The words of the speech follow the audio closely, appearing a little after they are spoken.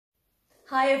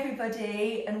Hi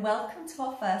everybody and welcome to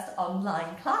our first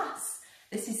online class.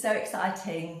 This is so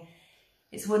exciting.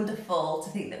 It's wonderful to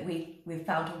think that we've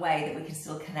found a way that we can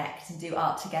still connect and do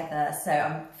art together.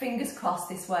 So fingers crossed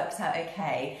this works out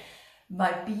okay.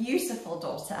 My beautiful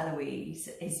daughter Eloise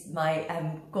is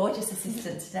my gorgeous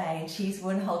assistant today, and she's the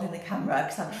one holding the camera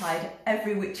because I've tried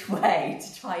every which way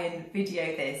to try and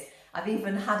video this. I've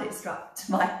even had it strapped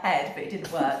to my head, but it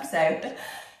didn't work. So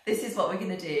this is what we're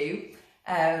going to do.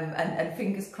 And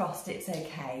fingers crossed it's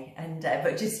okay, and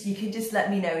but just you can just let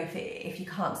me know if you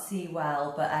can't see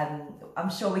well, but I'm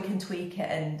sure we can tweak it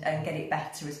and get it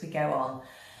better as we go on.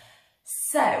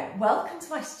 So welcome to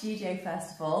my studio.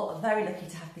 First of all, I'm very lucky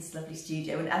to have this lovely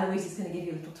studio, and Eloise is going to give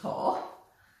you a little tour.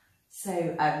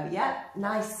 So yeah,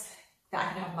 nice that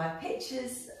I can have my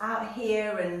pictures out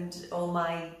here and all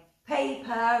my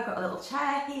paper. I've got a little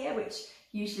chair here which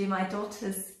usually my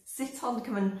daughters sit on,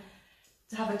 come and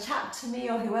to have a chat to me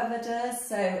or whoever does.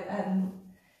 So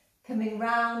coming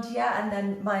round, yeah, and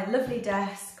then my lovely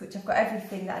desk, which I've got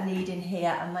everything that I need in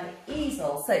here, and my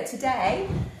easel. So today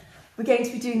we're going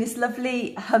to be doing this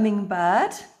lovely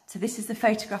hummingbird. So this is the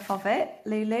photograph of it,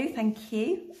 Lulu, thank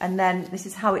you. And then this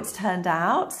is how it's turned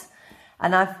out.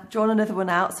 And I've drawn another one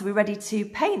out, so we're ready to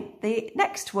paint the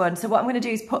next one. So what I'm going to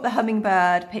do is put the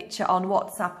hummingbird picture on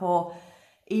WhatsApp or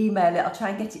email it. I'll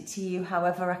try and get it to you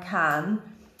however I can.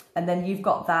 And then you've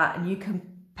got that and you can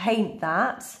paint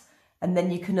that, and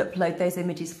then you can upload those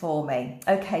images for me.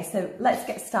 Okay, so let's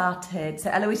get started. So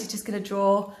Eloise is just going to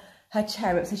draw her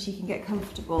chair up so she can get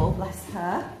comfortable, bless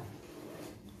her.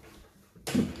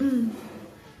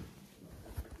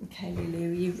 Okay,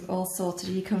 Lulu, you all sorted?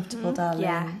 Are you comfortable, darling?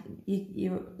 Yeah.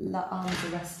 Your arms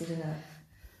are rested enough?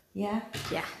 Yeah?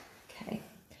 Yeah. Okay.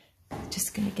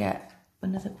 Just going to get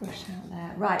another brush out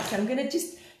there. Right, so I'm going to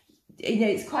just... You know,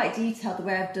 it's quite detailed the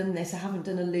way I've done this. I haven't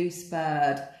done a loose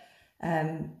bird.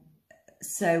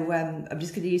 So I'm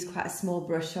just going to use quite a small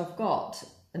brush. So I've got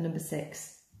a number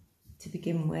 6 to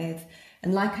begin with.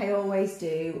 And like I always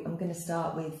do, I'm going to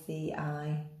start with the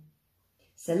eye.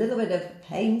 So a little bit of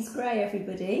Payne's grey,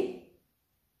 everybody.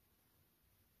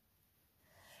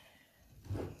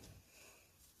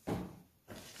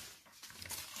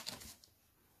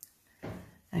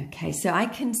 Okay, so I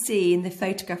can see in the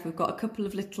photograph we've got a couple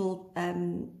of little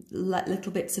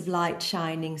bits of light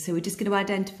shining. So we're just going to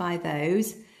identify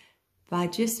those by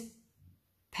just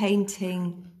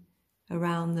painting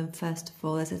around them first of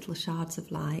all. There's little shards of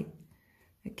light.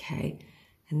 Okay,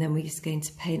 and then we're just going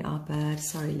to paint our bird.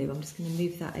 Sorry, Lou, I'm just going to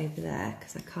move that over there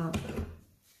because I can't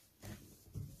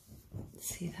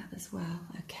see that as well.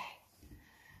 Okay.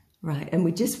 Right, and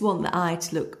we just want the eye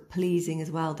to look pleasing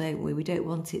as well, don't we? We don't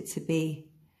want it to be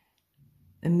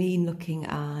a mean looking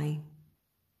eye.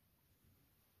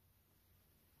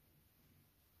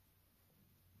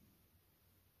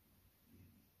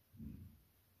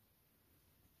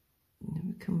 And then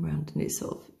we come round and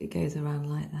it goes around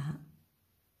like that.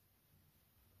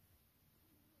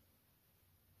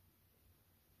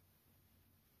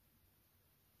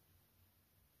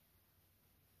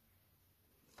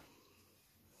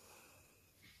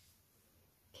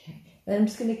 Okay, then I'm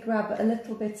just going to grab a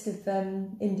little bit of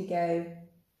indigo,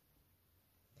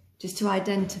 just to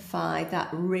identify that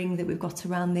ring that we've got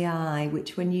around the eye,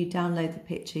 which when you download the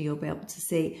picture, you'll be able to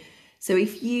see. So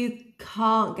if you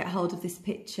can't get hold of this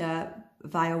picture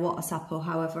via WhatsApp or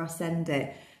however I send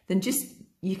it, then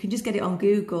you can just get it on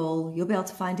Google. You'll be able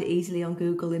to find it easily on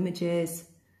Google Images.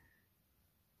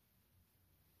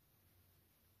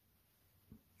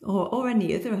 Or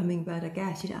any other hummingbird, I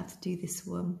guess. You don't have to do this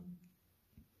one.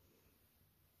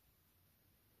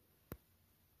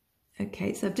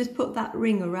 Okay, so I've just put that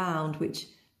ring around, which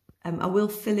I will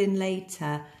fill in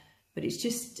later, but it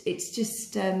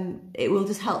will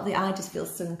just help the eye just feel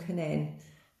sunken in.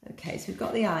 Okay, so we've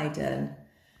got the eye done,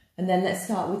 and then let's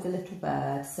start with the little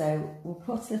bird. So we'll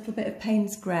put a little bit of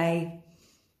Payne's grey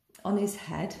on his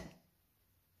head,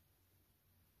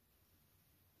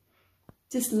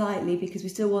 just lightly, because we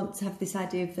still want to have this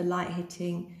idea of the light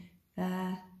hitting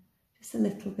there, just a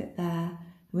little bit there, and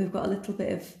we've got a little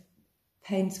bit of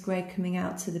Payne's grey coming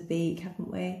out to the beak,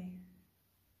 haven't we?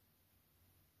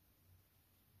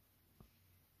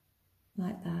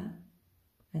 Like that.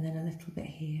 And then a little bit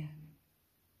here.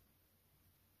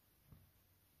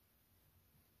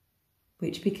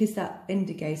 Which, because that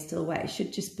indigo is still wet, it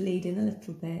should just bleed in a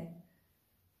little bit.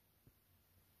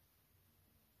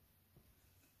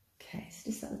 Okay, so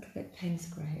just that little bit Payne's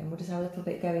grey, and we'll just have a little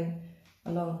bit going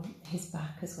along his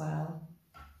back as well.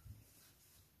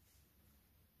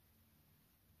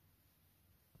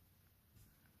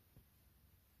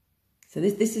 So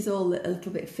this is all a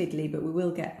little bit fiddly, but we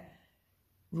will get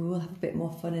we will have a bit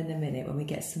more fun in a minute when we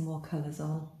get some more colours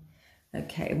on.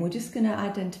 Okay, and we're just going to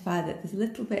identify that there's a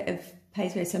little bit of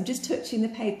paper, so I'm just touching the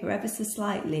paper ever so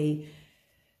slightly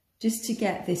just to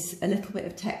get this a little bit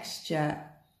of texture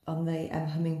on the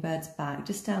hummingbird's back,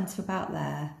 just down to about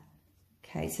there.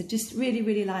 Okay, so just really,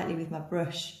 really lightly with my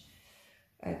brush.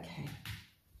 Okay,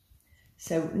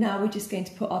 so now we're just going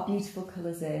to put our beautiful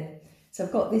colours in. So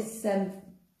I've got this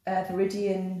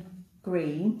Viridian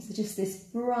green, so just this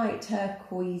bright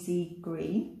turquoisey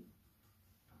green.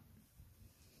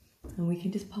 And we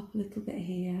can just pop a little bit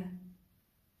here.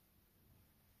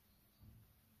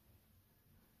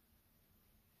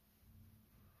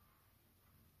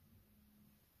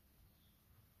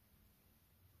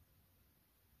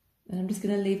 And I'm just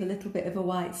going to leave a little bit of a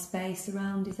white space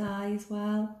around his eye as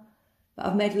well. But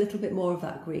I've made a little bit more of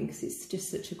that green because it's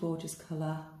just such a gorgeous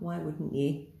colour. Why wouldn't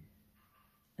you?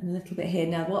 And a little bit here.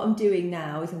 Now what I'm doing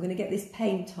now is I'm going to get this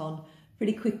paint on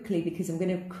pretty quickly because I'm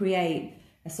going to create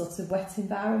a sort of wet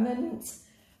environment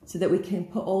so that we can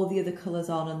put all the other colours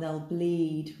on and they'll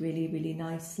bleed really, really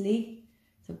nicely.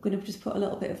 So I'm going to just put a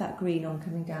little bit of that green on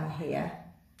coming down here.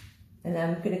 And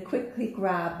then I'm going to quickly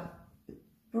grab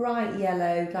bright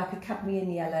yellow, like a cadmium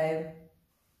yellow.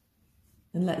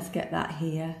 And let's get that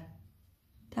here,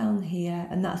 down here.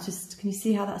 And that's just, can you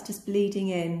see how that's just bleeding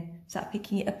in? Is that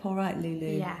picking it up all right,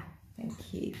 Lulu? Yeah.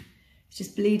 Thank you. It's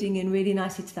just bleeding in really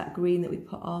nicely to that green that we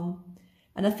put on.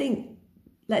 And I think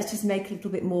let's just make a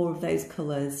little bit more of those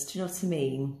colours, do you know what I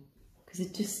mean? Because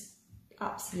it's just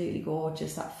absolutely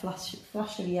gorgeous, that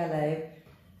flash of yellow.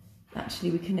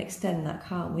 Actually, we can extend that,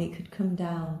 can't we? It could come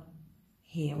down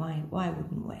here, why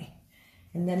wouldn't we?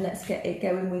 And then let's get it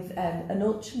going with an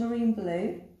ultramarine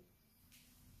blue.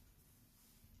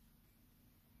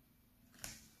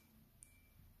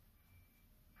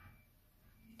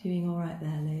 You're doing all right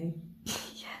there, Lou.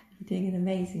 Yeah. You're doing an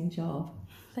amazing job.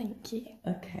 Thank you.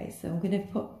 Okay, so I'm going to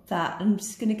put that, I'm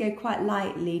just going to go quite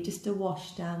lightly, just a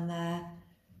wash down there.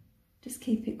 Just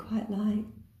keep it quite light.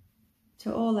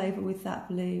 So all over with that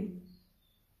blue.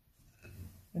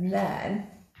 And then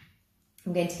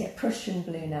I'm going to get Prussian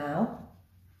blue now.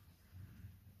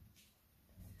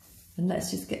 And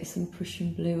let's just get some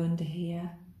Prussian blue under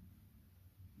here.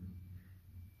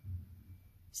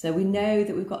 So we know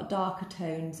that we've got darker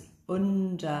tones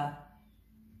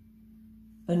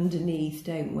underneath,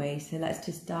 don't we? So let's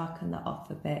just darken that off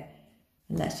a bit.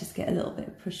 And let's just get a little bit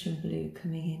of Prussian blue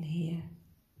coming in here.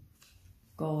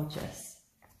 Gorgeous.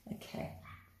 Okay.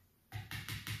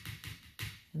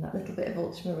 And that little bit of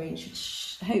ultramarine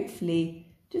should hopefully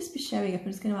just be showing up.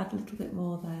 I'm just going to add a little bit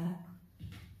more there.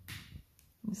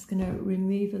 I'm just going to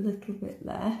remove a little bit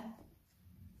there.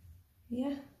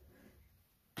 Yeah.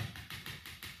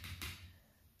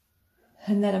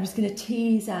 And then I'm just going to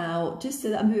tease out, just so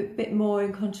that I'm a bit more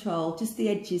in control, just the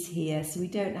edges here, so we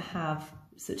don't have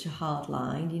such a hard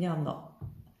line. You know I'm not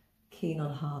keen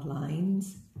on hard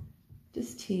lines.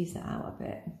 Just tease that out a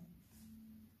bit.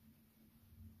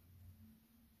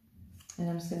 And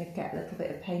I'm just going to get a little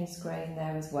bit of Payne's grey in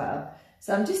there as well.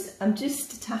 So I'm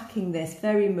just attacking this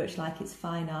very much like it's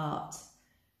fine art,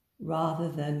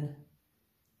 rather than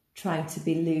trying to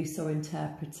be loose or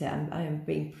interpret it. I am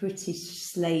being pretty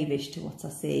slavish to what I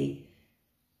see.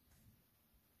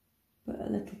 Put a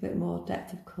little bit more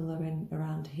depth of colour in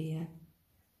around here.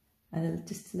 And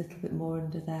just a little bit more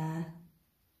under there.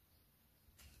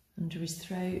 Under his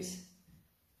throat.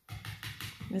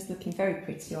 It's looking very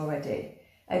pretty already.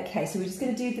 Okay, so we're just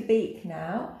going to do the beak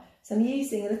now. So I'm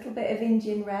using a little bit of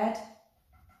Indian red.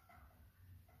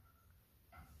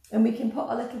 And we can put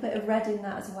a little bit of red in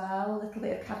that as well, a little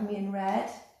bit of cadmium red,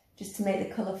 just to make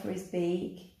the colour for his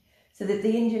beak. So that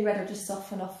the Indian red will just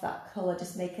soften off that colour,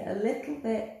 just make it a little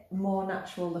bit more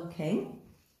natural looking.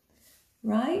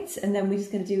 Right, and then we're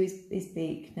just going to do his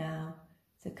beak now.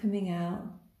 So coming out.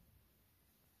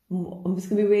 I'm just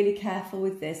going to be really careful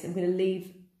with this. I'm going to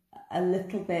leave a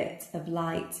little bit of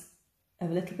light, a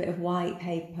little bit of white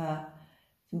paper.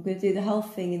 I'm going to do the whole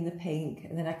thing in the pink,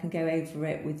 and then I can go over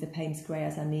it with the Payne's grey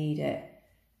as I need it.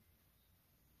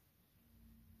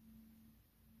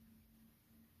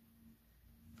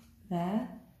 There,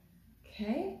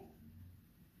 okay.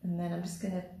 And then I'm just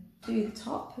going to do the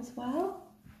top as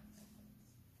well.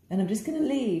 And I'm just going to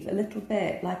leave a little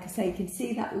bit, like I say, you can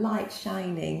see that light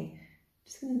shining. I'm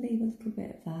just going to leave a little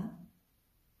bit of that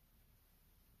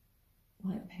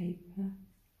white paper.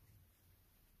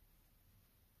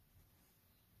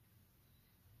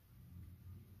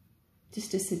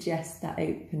 Just to suggest that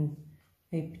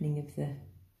opening of the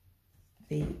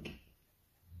beak.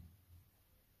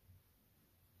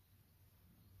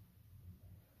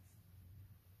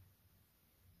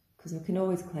 because we can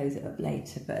always close it up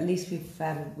later, but at least we've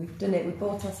done it, we've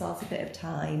bought ourselves a bit of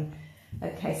time.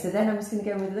 Okay, so then I'm just going to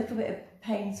go with a little bit of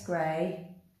Payne's Grey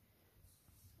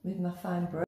with my fine brush.